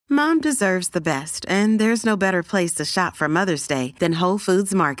Mom deserves the best, and there's no better place to shop for Mother's Day than Whole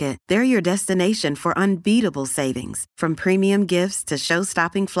Foods Market. They're your destination for unbeatable savings, from premium gifts to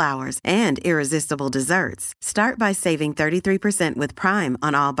show-stopping flowers and irresistible desserts. Start by saving 33% with Prime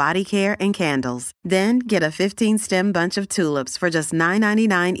on all body care and candles. Then get a 15-stem bunch of tulips for just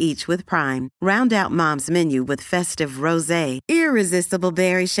 $9.99 each with Prime. Round out Mom's menu with festive rosé, irresistible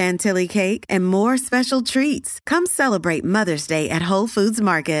berry chantilly cake, and more special treats. Come celebrate Mother's Day at Whole Foods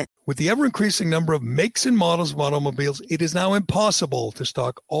Market. With the ever-increasing number of makes and models of automobiles, it is now impossible to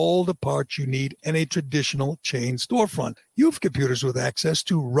stock all the parts you need in a traditional chain storefront. You have computers with access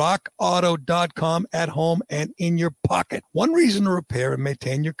to rockauto.com at home and in your pocket. One reason to repair and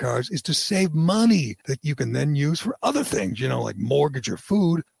maintain your cars is to save money that you can then use for other things, like mortgage or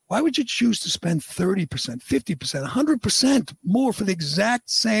food. Why would you choose to spend 30%, 50%, 100% more for the exact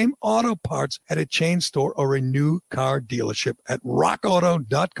same auto parts at a chain store or a new car dealership? At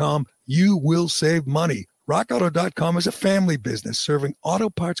rockauto.com, you will save money. RockAuto.com is a family business serving auto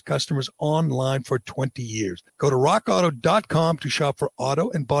parts customers online for 20 years. Go to RockAuto.com to shop for auto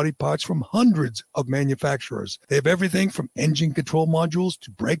and body parts from hundreds of manufacturers. They have everything from engine control modules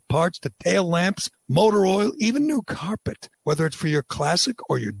to brake parts to tail lamps, motor oil, even new carpet. Whether it's for your classic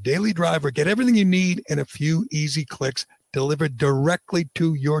or your daily driver, get everything you need in a few easy clicks delivered directly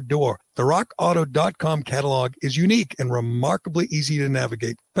to your door. The RockAuto.com catalog is unique and remarkably easy to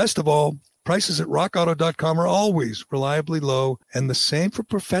navigate. Best of all, prices at rockauto.com are always reliably low, and the same for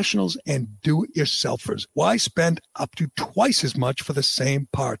professionals and do-it-yourselfers. Why spend up to twice as much for the same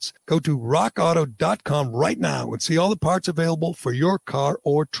parts? Go to rockauto.com right now and see all the parts available for your car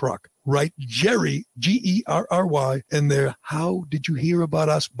or truck. Write Gerry, Gerry, in their How Did You Hear About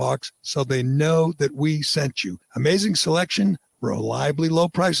Us box so they know that we sent you. Amazing selection, reliably low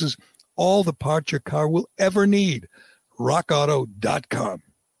prices, all the parts your car will ever need. rockauto.com.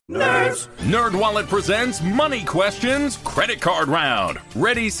 Nerds! NerdWallet presents Money Questions Credit Card Round.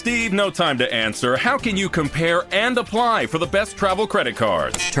 Ready, Steve? No time to answer. How can you compare and apply for the best travel credit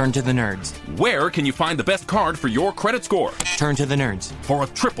cards? Turn to the nerds. Where can you find the best card for your credit score? Turn to the nerds. For a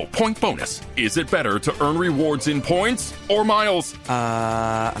triple point bonus, is it better to earn rewards in points or miles?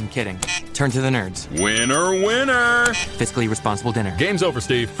 I'm kidding. Turn to the nerds. Winner, winner! Fiscally responsible dinner. Game's over,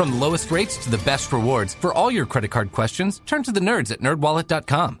 Steve. From the lowest rates to the best rewards, for all your credit card questions, turn to the nerds at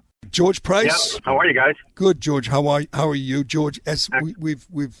nerdwallet.com. George Price. Yep. How are you guys? Good, George. How are you, George? As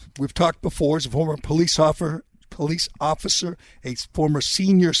we've talked before, as a former police officer, a former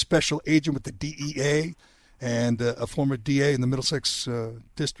senior special agent with the DEA, and a former DA in the Middlesex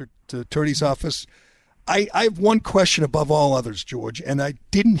District Attorney's Office. I have one question above all others, George, and I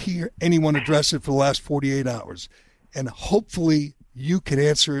didn't hear anyone address it for the last 48 hours. And hopefully you can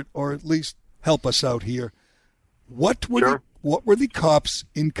answer it or at least help us out here. What were the cops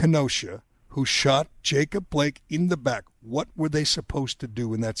in Kenosha who shot Jacob Blake in the back? What were they supposed to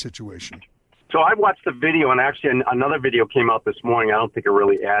do in that situation? So I watched the video, and actually another video came out this morning. I don't think it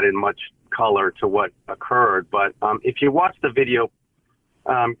really added much color to what occurred. But if you watch the video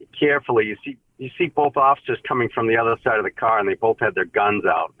carefully, you see both officers coming from the other side of the car, and they both had their guns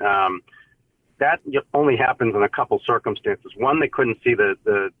out. That only happens in a couple circumstances. One, they couldn't see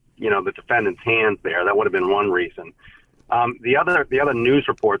the defendant's hands there. That would have been one reason. The other news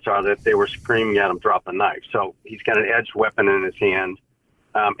reports are that they were screaming at him, drop the knife. So he's got an edged weapon in his hand,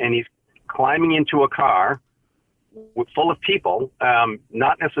 and he's climbing into a car full of people,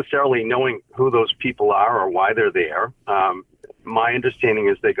 not necessarily knowing who those people are or why they're there. My understanding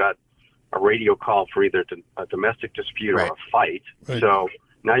is they got a radio call for either a domestic dispute or a fight. Right. So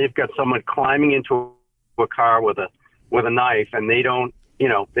now you've got someone climbing into a car with a knife, and they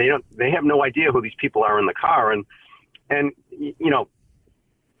have no idea who these people are in the car, and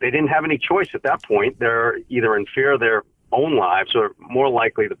they didn't have any choice at that point. They're either in fear of their own lives or more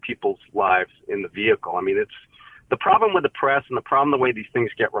likely the people's lives in the vehicle. I mean, it's the problem with the press, and the problem the way these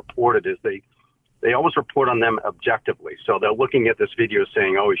things get reported is they always report on them objectively. So they're looking at this video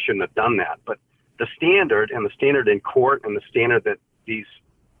saying, oh, he shouldn't have done that. But the standard in court and the standard that these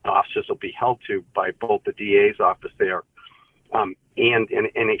officers will be held to by both the DA's office there and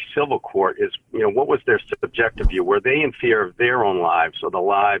in a civil court is, what was their subjective view? Were they in fear of their own lives or the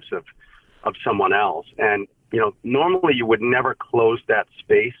lives of someone else? And, normally you would never close that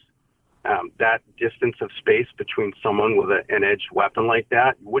space, that distance of space between someone with an edged weapon like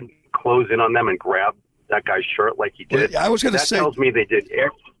that. You wouldn't close in on them and grab that guy's shirt like he did. Well, I was going to say that tells me they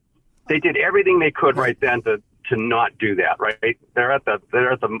did everything they could right then to not do that. Right? They're at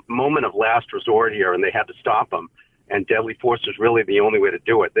the moment of last resort here, and they had to stop him. And deadly force is really the only way to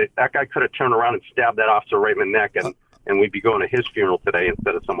do it. That guy could have turned around and stabbed that officer right in the neck and and we'd be going to his funeral today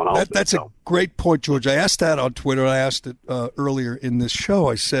instead of someone else's. That's a great point, George. I asked that on Twitter. I asked it earlier in this show.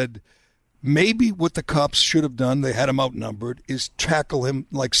 I said, maybe what the cops should have done, they had him outnumbered, is tackle him,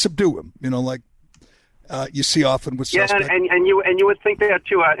 like subdue him, like you see often with suspects. And you would think that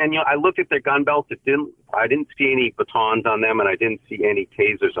too. I looked at their gun belts. I didn't see any batons on them, and I didn't see any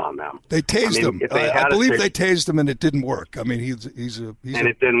tasers on them. They tased him. I believe they tased him, and it didn't work. I mean,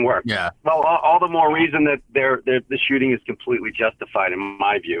 it didn't work. Yeah. Well, all the more reason that the shooting is completely justified, in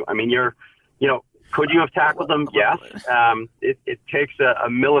my view. I mean, could you have tackled them? Yes. It takes a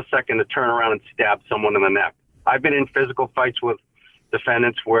millisecond to turn around and stab someone in the neck. I've been in physical fights with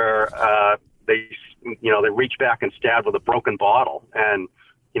defendants where they reach back and stab with a broken bottle, and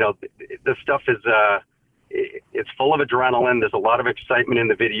this stuff is it's full of adrenaline. There's a lot of excitement in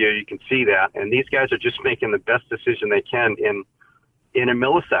the video. You can see that, and these guys are just making the best decision they can in a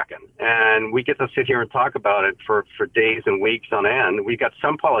millisecond. And we get to sit here and talk about it for days and weeks on end. We got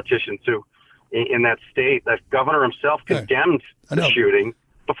some politicians who, in that state, the governor himself condemned the shooting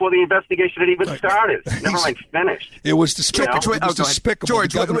before the investigation had even started. Never mind finished. It was despicable.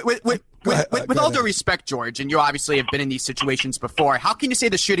 George, with all due respect, George, and you obviously have been in these situations before, how can you say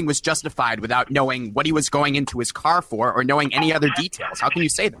the shooting was justified without knowing what he was going into his car for or knowing any other details? How can you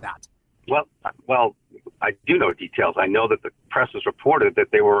say that? Well, I do know details. I know that the press has reported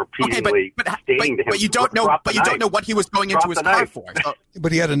that they were repeatedly stating to him. But you don't know what he was going into his car for. So.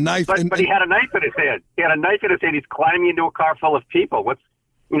 But he had a knife. But he had a knife in his hand. He's climbing into a car full of people.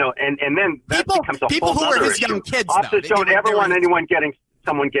 And then that becomes a people whole who other are his issue. young kids. Officers don't ever want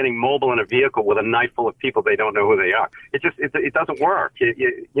someone getting mobile in a vehicle with a knife full of people they don't know who they are. It doesn't work.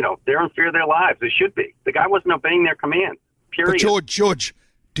 They're in fear of their lives. They should be. The guy wasn't obeying their command. Period. But George,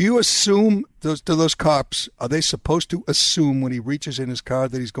 do you assume those cops, are they supposed to assume when he reaches in his car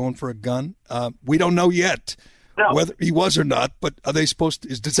that he's going for a gun? We don't know yet whether he was or not, but are they supposed to?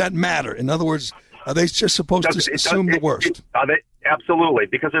 Does that matter? In other words, are they just supposed to assume the worst? Absolutely,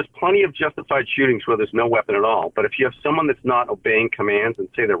 because there's plenty of justified shootings where there's no weapon at all. But if you have someone that's not obeying commands and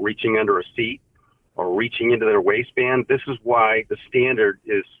say they're reaching under a seat or reaching into their waistband, this is why the standard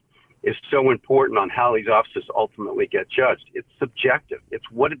is so important on how these officers ultimately get judged. It's subjective. It's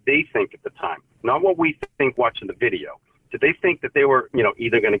what did they think at the time, not what we think watching the video. Did they think that they were,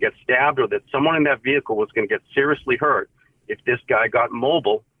 either going to get stabbed or that someone in that vehicle was going to get seriously hurt if this guy got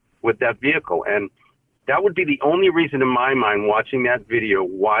mobile with that vehicle? And that would be the only reason in my mind watching that video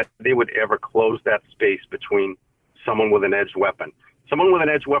why they would ever close that space between someone with an edged weapon. Someone with an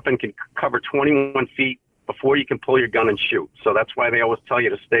edged weapon can cover 21 feet before you can pull your gun and shoot. So that's why they always tell you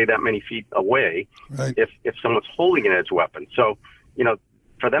to stay that many feet away if someone's holding an edged weapon. So,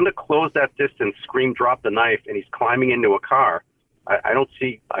 for them to close that distance, scream, drop the knife, and he's climbing into a car, I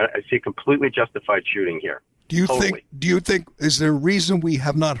see a completely justified shooting here. Do you think is there a reason we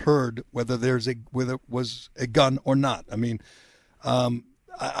have not heard whether it was a gun or not? I mean, I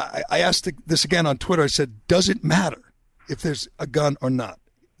asked this again on Twitter. I said, does it matter if there's a gun or not?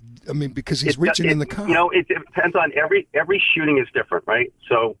 I mean, because he's reaching in the car. It depends on every shooting is different, right?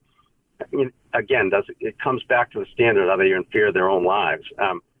 So, again, it comes back to the standard of they're in fear of their own lives.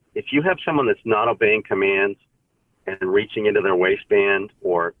 If you have someone that's not obeying commands and reaching into their waistband,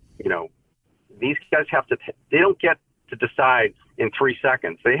 or these guys they don't get to decide in 3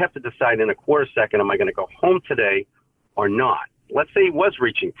 seconds. They have to decide in a quarter second, am I going to go home today or not? Let's say he was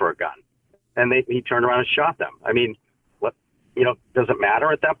reaching for a gun and he turned around and shot them. I mean, does it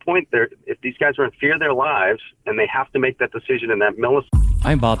matter at that point? If these guys are in fear of their lives and they have to make that decision in that millisecond.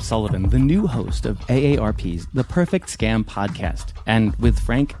 I'm Bob Sullivan, the new host of AARP's The Perfect Scam podcast. And with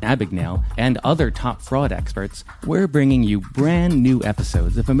Frank Abagnale and other top fraud experts, we're bringing you brand new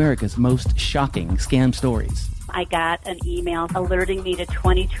episodes of America's most shocking scam stories. I got an email alerting me to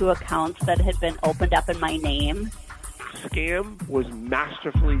 22 accounts that had been opened up in my name. Scam was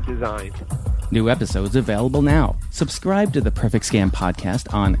masterfully designed. New episodes available now. Subscribe to the Perfect Scam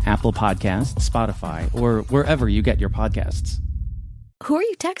podcast on Apple Podcasts, Spotify, or wherever you get your podcasts. Who are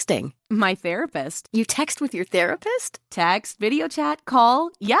you texting? My therapist. You text with your therapist? Text, video chat, call.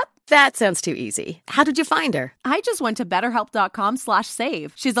 Yep. That sounds too easy. How did you find her? I just went to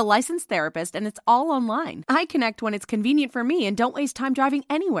BetterHelp.com/save. She's a licensed therapist and it's all online. I connect when it's convenient for me and don't waste time driving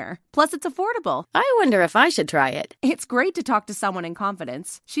anywhere. Plus, it's affordable. I wonder if I should try it. It's great to talk to someone in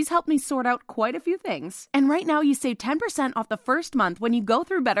confidence. She's helped me sort out quite a few things. And right now you save 10% off the first month when you go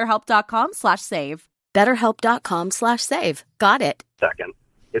through BetterHelp.com/save. BetterHelp.com/save. Got it. Second,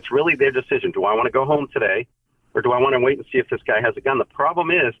 it's really their decision. Do I want to go home today, or do I want to wait and see if this guy has a gun? The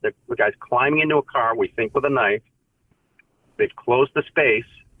problem is that the guy's climbing into a car, we think with a knife. They've closed the space,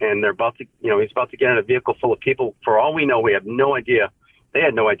 and they're about to, he's about to get in a vehicle full of people. For all we know, we have no idea. They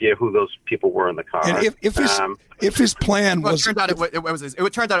had no idea who those people were in the car. And if his plan was, it turned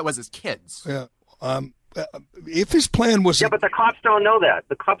out it was his kids. Yeah. If his plan was, but the cops don't know that.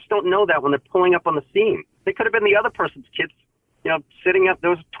 The cops don't know that when they're pulling up on the scene. They could have been the other person's kids. Sitting up. There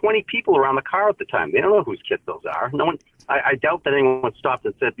was 20 people around the car at the time. They don't know whose kids those are. No one. I doubt that anyone stopped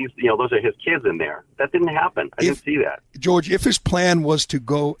and said, those are his kids in there. That didn't happen. I didn't see that. George, if his plan was to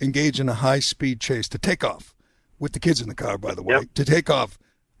go engage in a high-speed chase, to take off, with the kids in the car, by the way, to take off,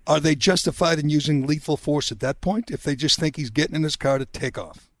 are they justified in using lethal force at that point if they just think he's getting in his car to take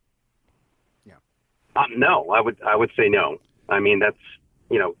off? Yeah. No, I would say no. I mean, that's,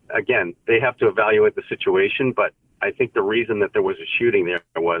 again, they have to evaluate the situation, but I think the reason that there was a shooting there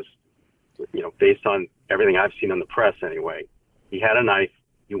was, based on everything I've seen in the press anyway, he had a knife,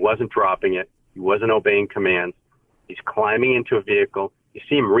 he wasn't dropping it, he wasn't obeying commands, he's climbing into a vehicle, you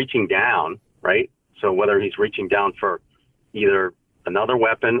see him reaching down, right? So whether he's reaching down for either another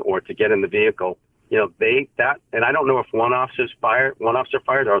weapon or to get in the vehicle, and I don't know if one officer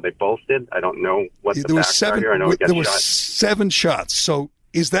fired or they both did. I don't know what the facts are here. I know he got there were shot. 7 shots. So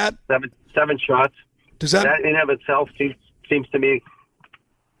is that seven shots? Does that in and of itself seems to me,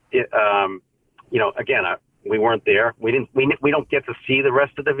 again, we weren't there. We don't get to see the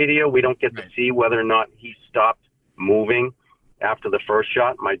rest of the video. We don't get to see whether or not he stopped moving after the first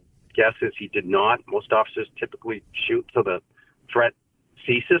shot. My guess is he did not. Most officers typically shoot till the threat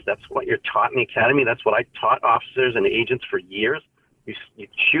ceases. That's what you're taught in the academy. That's what I taught officers and agents for years. You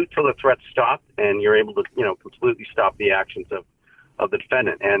shoot till the threat stopped, and you're able to, completely stop the actions of the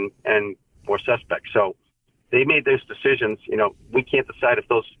defendant and or suspect. So they made those decisions. We can't decide if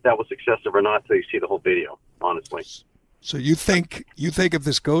that was excessive or not until you see the whole video, honestly. So you think if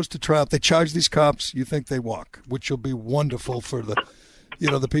this goes to trial, if they charge these cops, you think they walk, which will be wonderful for the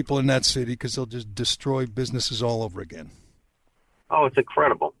people in that city, because they'll just destroy businesses all over again. Oh, it's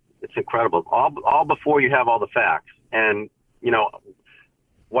incredible. It's incredible. All before you have all the facts. And,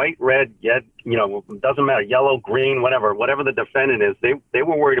 white, red, doesn't matter, yellow, green, whatever the defendant is, they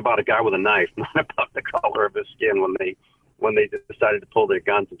were worried about a guy with a knife, not about the color of his skin when they decided to pull their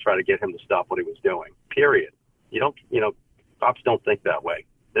guns and try to get him to stop what he was doing. Period. Cops don't think that way.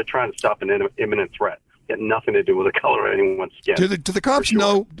 They're trying to stop an imminent threat. It had nothing to do with the color of anyone's skin. Do the cops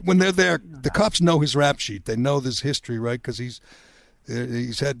know when they're there? The cops know his rap sheet. They know this history, right? Because he's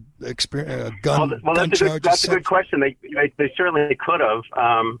had experience, gun charges. That's a good question. They certainly could have,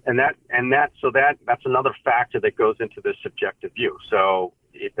 that's another factor that goes into this subjective view. So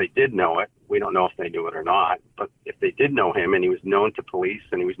if they did know it, we don't know if they knew it or not. But if they did know him, and he was known to police,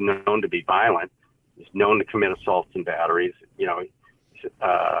 and he was known to be violent, he's known to commit assaults and batteries.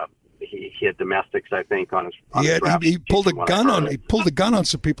 He had domestics, I think, on his. He pulled a gun on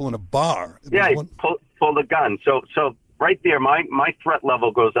some people in a bar. He pulled a gun. So right there, my threat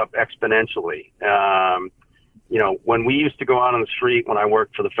level goes up exponentially. When we used to go out on the street when I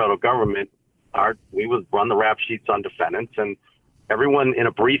worked for the federal government, we would run the rap sheets on defendants, and everyone in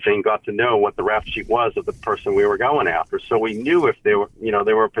a briefing got to know what the rap sheet was of the person we were going after. So we knew if they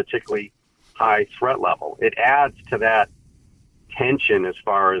were a particularly high threat level. It adds to that tension as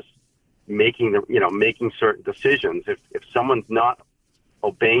far as making certain decisions. If someone's not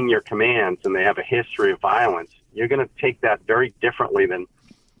obeying your commands and they have a history of violence, you're going to take that very differently than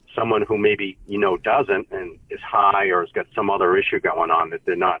someone who maybe doesn't and is high or has got some other issue going on that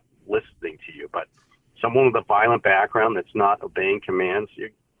they're not listening to you. But someone with a violent background that's not obeying commands,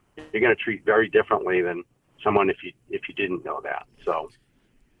 you're going to treat very differently than someone if you didn't know that. So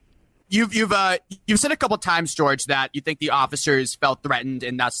you've said a couple of times, George, that you think the officers felt threatened,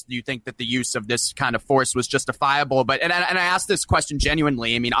 and thus you think that the use of this kind of force was justifiable. But and I asked this question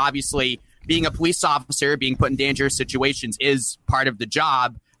genuinely. I mean, obviously, being a police officer, being put in dangerous situations is part of the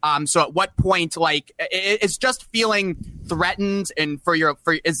job. So at what point, is just feeling threatened and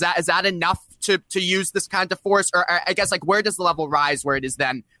is that enough to use this kind of force? Or I guess, where does the level rise where it is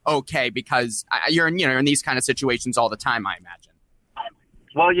then okay? Because you're in these kind of situations all the time, I imagine.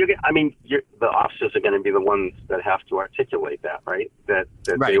 Well, the officers are going to be the ones that have to articulate that, right? That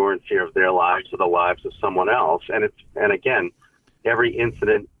right. They were in fear of their lives or the lives of someone else. And again, every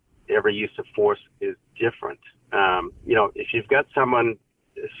incident, every use of force is different. If you've got someone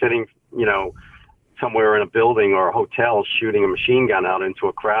sitting, somewhere in a building or a hotel shooting a machine gun out into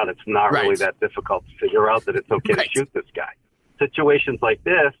a crowd, it's not really that difficult to figure out that it's okay to shoot this guy. Situations like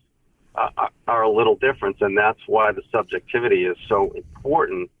this are a little different, and that's why the subjectivity is so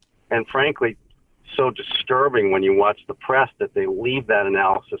important and, frankly, so disturbing when you watch the press that they leave that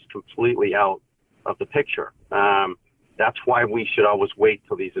analysis completely out of the picture. That's why we should always wait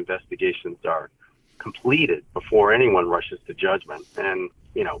till these investigations are completed before anyone rushes to judgment. And,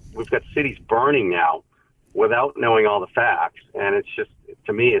 we've got cities burning now without knowing all the facts. And it's just,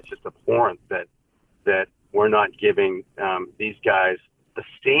 to me, it's just abhorrent that we're not giving these guys the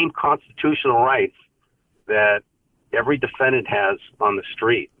same constitutional rights that every defendant has on the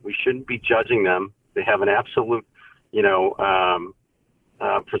street. We shouldn't be judging them. They have an absolute,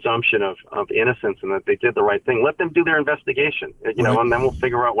 presumption of innocence and that they did the right thing. Let them do their investigation, and then we'll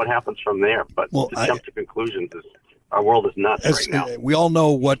figure out what happens from there. But to jump to conclusions our world is nuts right now. We all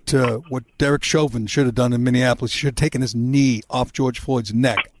know what Derek Chauvin should have done in Minneapolis. He should have taken his knee off George Floyd's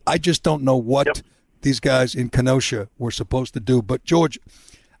neck. I just don't know what these guys in Kenosha were supposed to do. But, George,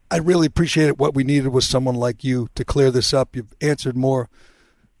 I really appreciate it. What we needed was someone like you to clear this up. You've answered more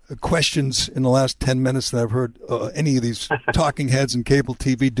questions in the last 10 minutes than I've heard any of these talking heads in cable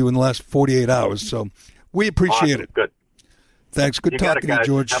TV do in the last 48 hours. So we appreciate it. Good. Thanks. Good talking to you,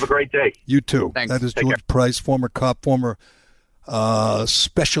 George. Have a great day. You too. Thanks. That is Take George care. Price, former cop, former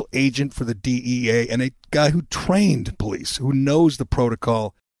special agent for the DEA, and a guy who trained police, who knows the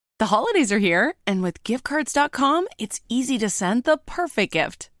protocol. The holidays are here, and with giftcards.com, it's easy to send the perfect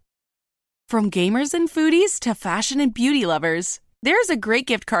gift. From gamers and foodies to fashion and beauty lovers, there's a great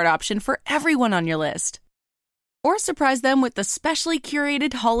gift card option for everyone on your list. Or surprise them with the specially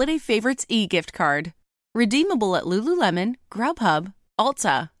curated Holiday Favorites e-gift card. Redeemable at Lululemon, Grubhub,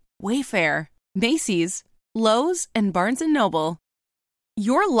 Ulta, Wayfair, Macy's, Lowe's, and Barnes & Noble.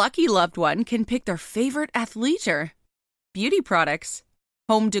 Your lucky loved one can pick their favorite athleisure, beauty products,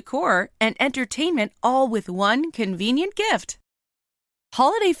 home decor, and entertainment all with one convenient gift.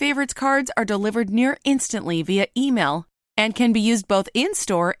 Holiday Favorites cards are delivered near instantly via email and can be used both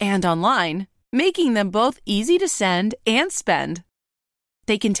in-store and online, making them both easy to send and spend.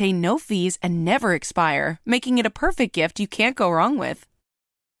 They contain no fees and never expire, making it a perfect gift you can't go wrong with.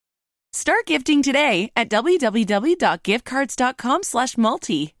 Start gifting today at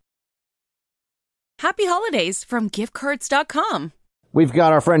www.giftcards.com/multi. Happy holidays from giftcards.com. We've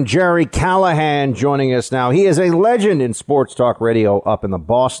got our friend Gerry Callahan joining us now. He is a legend in sports talk radio up in the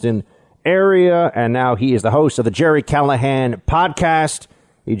Boston area, and now he is the host of the Gerry Callahan podcast.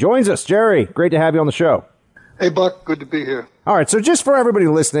 He joins us. Gerry, great to have you on the show. Hey, Buck. Good to be here. All right. So just for everybody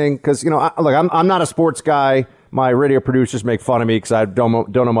listening, because, I'm not a sports guy. My radio producers make fun of me because I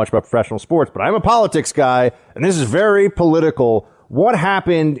don't know much about professional sports, but I'm a politics guy, and this is very political. What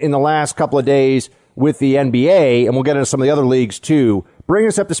happened in the last couple of days with the NBA, and we'll get into some of the other leagues too. Bring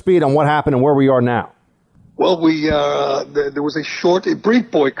us up to speed on what happened and where we are now. Well, there was a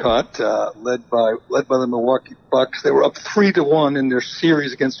brief boycott led by the Milwaukee Bucks. They were up 3-1 in their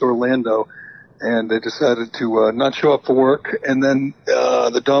series against Orlando, and they decided to not show up for work. And then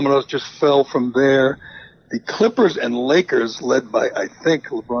the dominoes just fell from there. The Clippers and Lakers, led by, I think,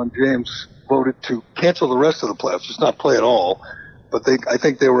 LeBron James, voted to cancel the rest of the playoffs, just not play at all. But I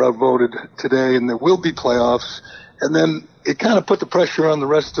think they were outvoted today, and there will be playoffs. And then it kind of put the pressure on the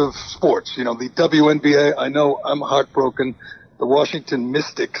rest of sports. The WNBA, I know I'm heartbroken. The Washington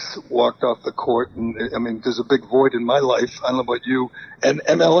Mystics walked off the court, and there's a big void in my life. I don't know about you. And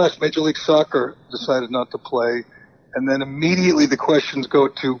MLS, Major League Soccer, decided not to play. And then immediately the questions go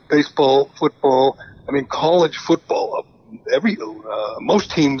to baseball, football, college football.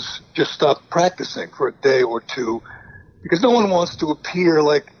 Most teams just stopped practicing for a day or two because no one wants to appear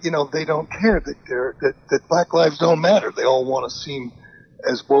like, they don't care, that Black lives don't matter. They all want to seem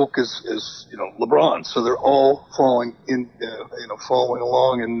as woke as LeBron. So they're all following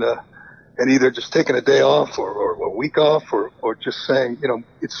along and either just taking a day off or a week off or just saying,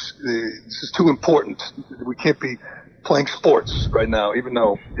 this is too important. We can't be playing sports right now, even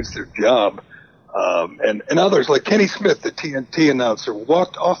though it's their job. And others like Kenny Smith, the TNT announcer,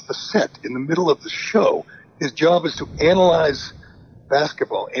 walked off the set in the middle of the show. His job is to analyze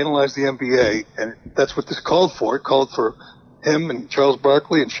basketball, analyze the NBA, and that's what this called for. It called for him and Charles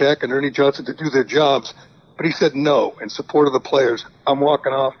Barkley and Shaq and Ernie Johnson to do their jobs. But he said no in support of the players. I'm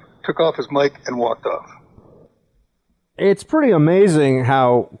walking off, took off his mic and walked off. It's pretty amazing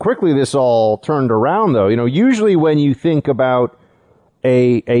how quickly this all turned around, though. Usually when you think about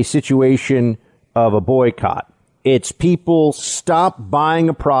a situation of a boycott, it's people stop buying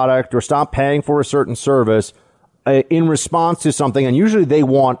a product or stop paying for a certain service in response to something, and usually they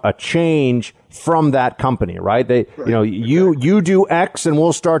want a change from that company, right? You do X, and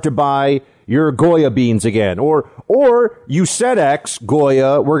we'll start to buy your Goya beans again, or you said X,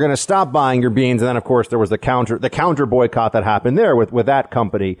 Goya, we're going to stop buying your beans, and then of course there was the counter boycott that happened there with that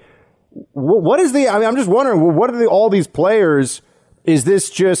company. What is I'm just wondering, what are all these players Is this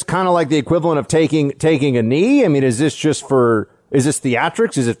just kind of like the equivalent of taking a knee? I mean, is this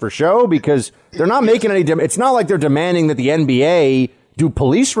theatrics? Is it for show? Because they're not making any. It's not like they're demanding that the NBA do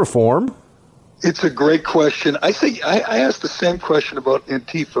police reform. It's a great question. I think I asked the same question about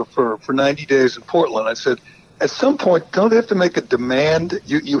Antifa for 90 days in Portland. I said, at some point, don't they have to make a demand?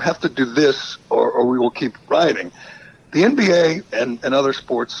 You have to do this, or we will keep rioting. The NBA and other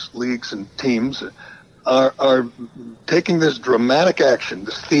sports leagues and teams are taking this dramatic action,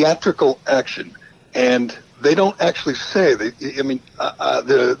 this theatrical action, and they don't actually say.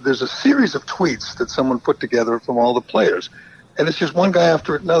 There's a series of tweets that someone put together from all the players, and it's just one guy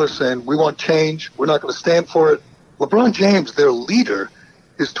after another saying, we want change, we're not going to stand for it. LeBron James, their leader,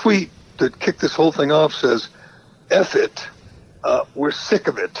 his tweet that kicked this whole thing off says, F it, we're sick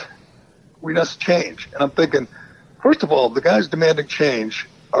of it, we must change. And I'm thinking, first of all, the guys demanding change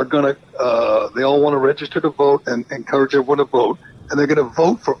are going to, they all want to register to vote and encourage everyone to vote. And they're going to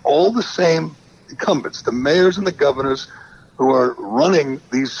vote for all the same incumbents, the mayors and the governors who are running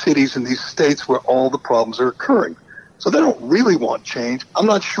these cities and these states where all the problems are occurring. So they don't really want change. I'm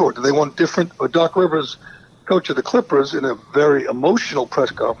not sure. Do they want different? Doc Rivers, coach of the Clippers, in a very emotional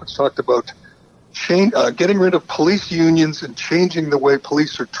press conference, talked about getting rid of police unions and changing the way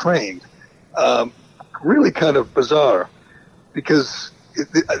police are trained. Really kind of bizarre, because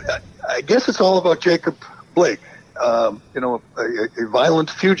I guess it's all about Jacob Blake, a violent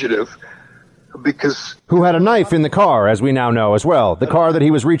fugitive, because who had a knife in the car, as we now know as well, the car that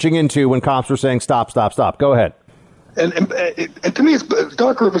he was reaching into when cops were saying stop, stop, stop. Go ahead. And to me,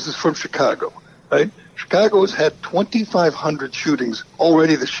 Doc Rivers is from Chicago, right? Chicago has had 2,500 shootings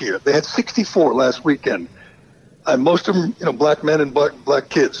already this year. They had 64 last weekend. Most of them, black men and black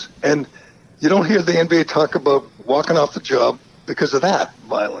kids. And you don't hear the NBA talk about walking off the job because of that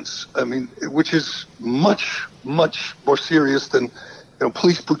violence. I mean, which is much, much more serious than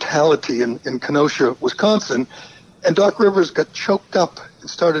police brutality in Kenosha, Wisconsin. And Doc Rivers got choked up and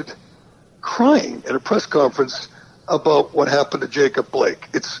started crying at a press conference about what happened to Jacob Blake.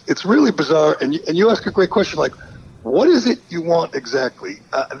 It's really bizarre. And you ask a great question, like, what is it you want exactly?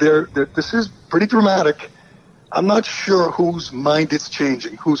 This is pretty dramatic. I'm not sure whose mind it's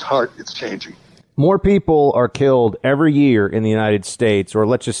changing, whose heart it's changing. More people are killed every year in the United States, or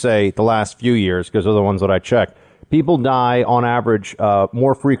let's just say the last few years, because they're the ones that I checked. People die on average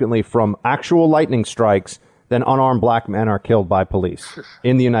more frequently from actual lightning strikes than unarmed black men are killed by police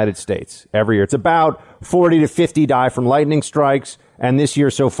in the United States every year. It's about 40 to 50 die from lightning strikes. And this year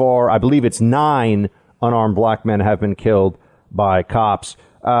so far, I believe it's 9 unarmed black men have been killed by cops.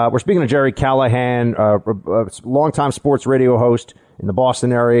 We're speaking to Gerry Callahan, a longtime sports radio host in the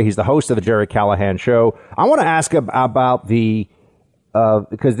Boston area. He's the host of the Gerry Callahan Show. I want to ask about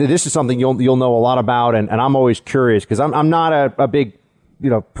because this is something you'll know a lot about, and I'm always curious because I'm not a big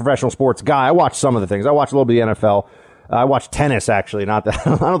professional sports guy. I watch some of the things. I watch a little bit of the NFL. I watch tennis, actually. Not that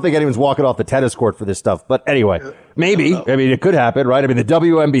I don't think anyone's walking off the tennis court for this stuff. But anyway, maybe. I mean, it could happen, right? I mean, the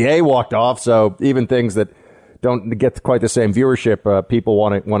WNBA walked off, so even things that don't get quite the same viewership, people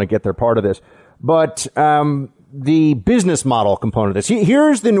want to get their part of this. But the business model component of this.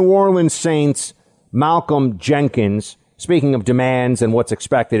 Here's the New Orleans Saints, Malcolm Jenkins, speaking of demands and what's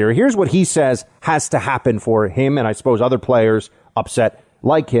expected here. Here's what he says has to happen for him, and I suppose other players upset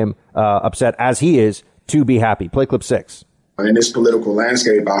like him, upset as he is, to be happy. Play clip 6. In this political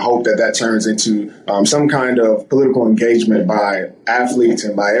landscape, I hope that turns into some kind of political engagement by athletes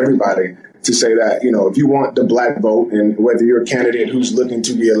and by everybody to say that, if you want the black vote, and whether you're a candidate who's looking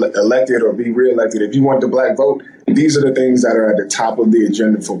to be elected or be reelected, if you want the black vote, these are the things that are at the top of the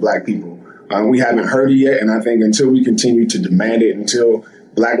agenda for black people. We haven't heard it yet, and I think until we continue to demand it, until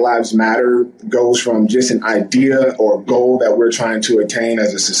Black Lives Matter goes from just an idea or goal that we're trying to attain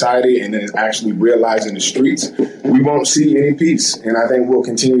as a society and then is actually realized in the streets, we won't see any peace. And I think we'll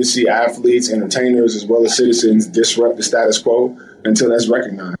continue to see athletes, entertainers, as well as citizens disrupt the status quo until that's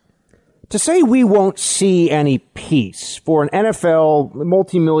recognized. To say we won't see any peace, for an NFL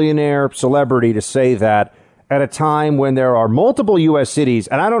multimillionaire celebrity to say that at a time when there are multiple U.S. cities,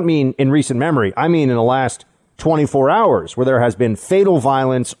 and I don't mean in recent memory, I mean in the last 24 hours, where there has been fatal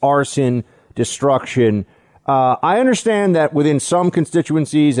violence, arson, destruction. I understand that within some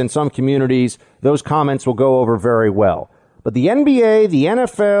constituencies and some communities, those comments will go over very well. But the NBA, the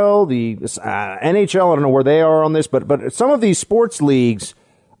NFL, the NHL, I don't know where they are on this, but some of these sports leagues,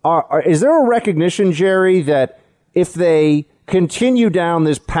 is there a recognition, Gerry, that if they continue down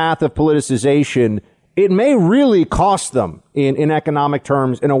this path of politicization, it may really cost them in economic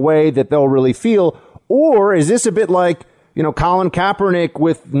terms in a way that they'll really feel? Or is this a bit like, Colin Kaepernick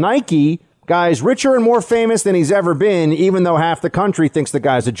with Nike guy's richer and more famous than he's ever been, even though half the country thinks the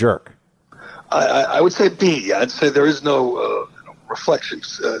guy's a jerk? I would say B. I'd say there is no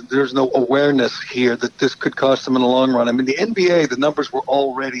reflections. There's no awareness here that this could cost them in the long run. I mean, the NBA, the numbers were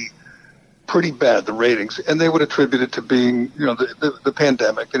already pretty bad, the ratings, and they would attribute it to being, the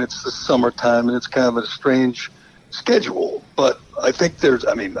pandemic, and it's the summertime, and it's kind of a strange schedule. But I think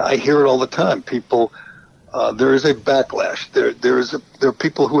I hear it all the time. People, there is a backlash. There are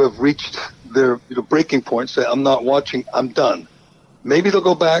people who have reached their breaking point, say, I'm not watching, I'm done. Maybe they'll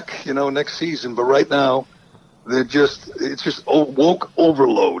go back, next season, but right now, it's just woke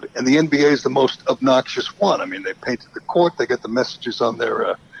overload, and the NBA is the most obnoxious one. I mean, they painted the court, they get the messages on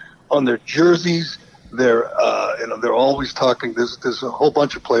their jerseys. They're always talking. There's a whole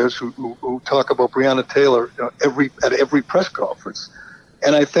bunch of players who talk about Breonna Taylor at every press conference,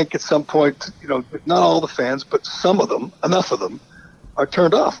 and I think at some point, not all the fans, but some of them, enough of them, are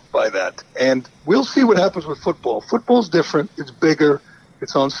turned off by that. And we'll see what happens with football. Football's different. It's bigger.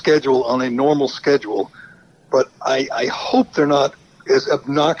 It's on a normal schedule. But I hope they're not as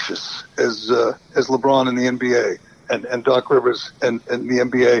obnoxious as LeBron in the NBA and Doc Rivers and the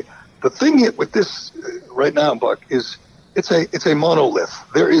NBA. The thing with this right now, Buck, is it's a monolith.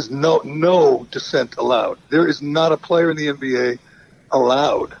 There is no dissent allowed. There is not a player in the NBA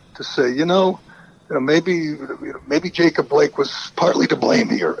allowed to say, maybe Jacob Blake was partly to blame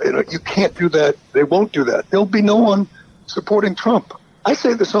here. You can't do that. They won't do that. There'll be no one supporting Trump. I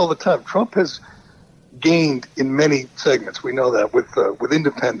say this all the time. Trump has gained in many segments. We know that with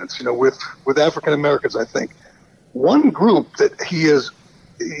independents, with African Americans. I think one group that he's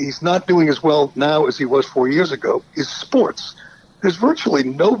not doing as well now as he was 4 years ago is sports. There's virtually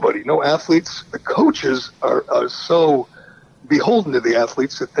nobody, no athletes. The coaches are so beholden to the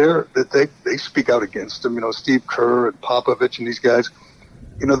athletes that they speak out against them. Steve Kerr and Popovich and these guys.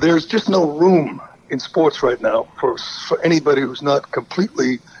 There's just no room in sports right now for anybody who's not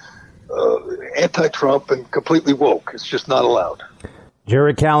completely anti-Trump and completely woke. It's just not allowed.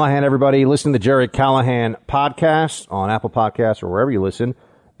 Gerry Callahan, everybody. Listen to the Gerry Callahan podcast on Apple Podcasts or wherever you listen,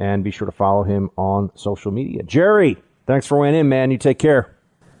 and be sure to follow him on social media. Gerry, thanks for weighing in, man. You take care.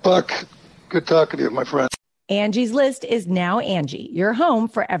 Buck, good talking to you, my friend. Angie's List is now Angie, your home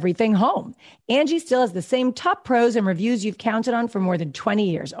for everything home. Angie still has the same top pros and reviews you've counted on for more than 20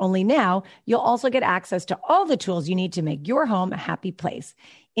 years. Only now, you'll also get access to all the tools you need to make your home a happy place.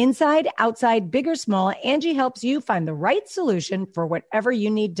 Inside, outside, big or small, Angie helps you find the right solution for whatever you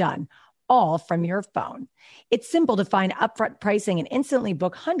need done, all from your phone. It's simple to find upfront pricing and instantly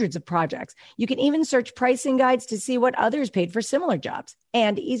book hundreds of projects. You can even search pricing guides to see what others paid for similar jobs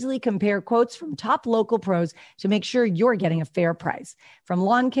and easily compare quotes from top local pros to make sure you're getting a fair price. From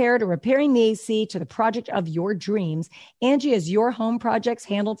lawn care to repairing the AC to the project of your dreams, Angie has your home projects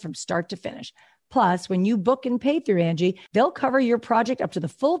handled from start to finish. Plus, when you book and pay through Angie, they'll cover your project up to the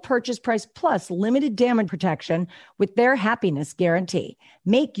full purchase price plus limited damage protection with their happiness guarantee.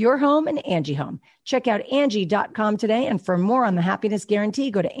 Make your home an Angie home. Check out Angie.com today. And for more on the happiness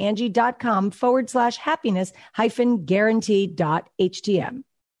guarantee, go to Angie.com/happiness-guarantee.htm.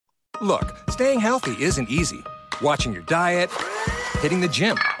 Look, staying healthy isn't easy. Watching your diet, hitting the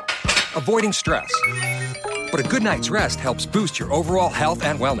gym, avoiding stress. But a good night's rest helps boost your overall health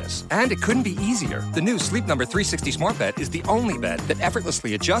and wellness. And it couldn't be easier. The new Sleep Number 360 Smart Bed is the only bed that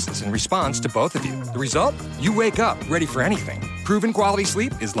effortlessly adjusts and responds to both of you. The result? You wake up ready for anything. Proven quality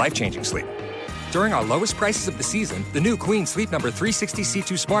sleep is life-changing sleep. During our lowest prices of the season, the new Queen Sleep Number 360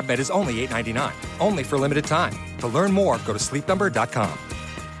 C2 Smart Bed is only $8.99. Only for limited time. To learn more, go to sleepnumber.com.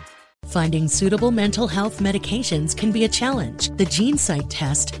 Finding suitable mental health medications can be a challenge. The GeneSight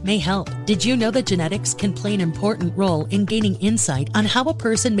test may help. Did you know that genetics can play an important role in gaining insight on how a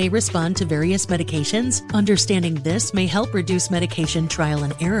person may respond to various medications? Understanding this may help reduce medication trial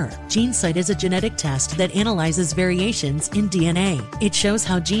and error. GeneSight is a genetic test that analyzes variations in DNA. It shows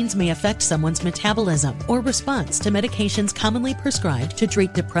how genes may affect someone's metabolism or response to medications commonly prescribed to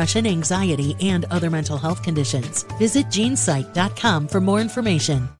treat depression, anxiety, and other mental health conditions. Visit GeneSight.com for more information.